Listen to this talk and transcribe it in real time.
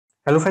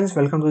Hello friends,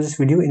 welcome to this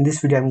video. In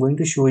this video, I'm going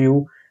to show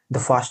you the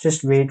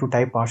fastest way to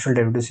type partial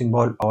derivative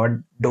symbol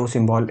or do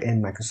symbol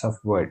in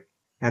Microsoft Word.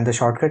 And the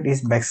shortcut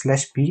is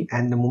 \p,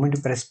 and the moment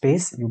you press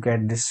space, you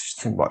get this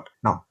symbol.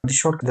 Now, this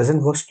shortcut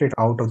doesn't work straight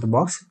out of the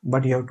box,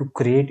 but you have to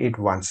create it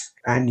once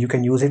and you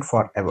can use it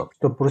forever.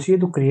 The procedure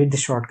to create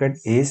this shortcut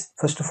is,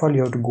 first of all,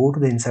 you have to go to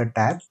the Insert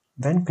tab,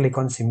 then click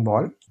on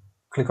Symbol,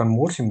 click on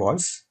More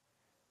Symbols,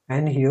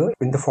 and here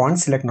in the font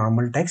select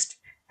normal text,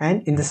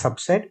 and in the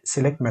subset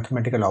select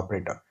mathematical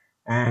operator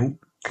and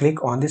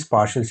click on this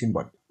partial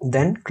symbol,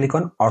 then click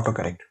on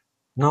autocorrect.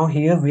 Now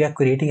here we are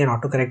creating an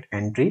autocorrect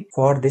entry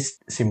for this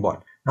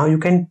symbol. Now you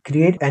can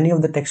create any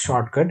of the text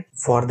shortcut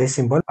for this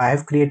symbol. I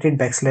have created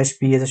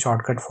 \p as a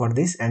shortcut for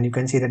this, and you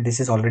can see that this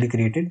is already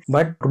created.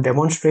 But to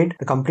demonstrate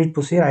the complete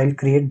procedure, I will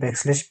create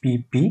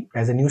 \pp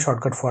as a new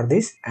shortcut for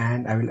this,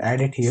 and I will add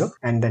it here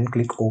and then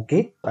click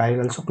OK. I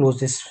will also close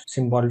this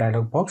symbol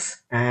dialog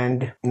box,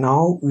 and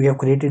now we have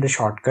created a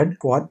shortcut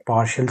for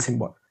partial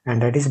symbol,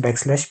 and that is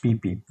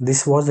 \pp.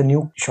 This was the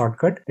new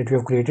shortcut that we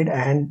have created,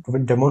 and to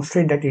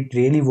demonstrate that it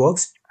really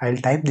works, I'll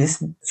type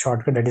this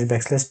shortcut, that is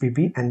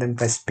 \pp, and then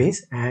press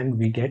space, and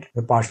we get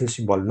the partial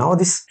symbol. Now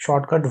this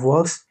shortcut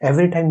works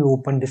every time you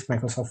open this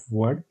Microsoft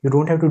Word. You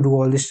don't have to do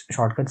all this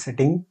shortcut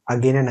setting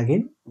again and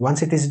again.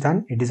 Once it is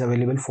done, it is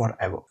available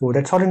forever. So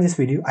that's all in this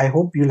video. I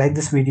hope you like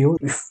this video.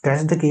 If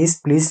that's the case,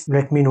 please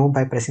let me know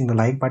by pressing the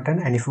like button,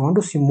 and if you want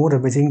to see more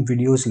amazing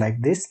videos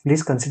like this,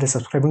 please consider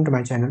subscribing to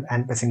my channel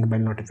and pressing the bell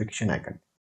notification icon.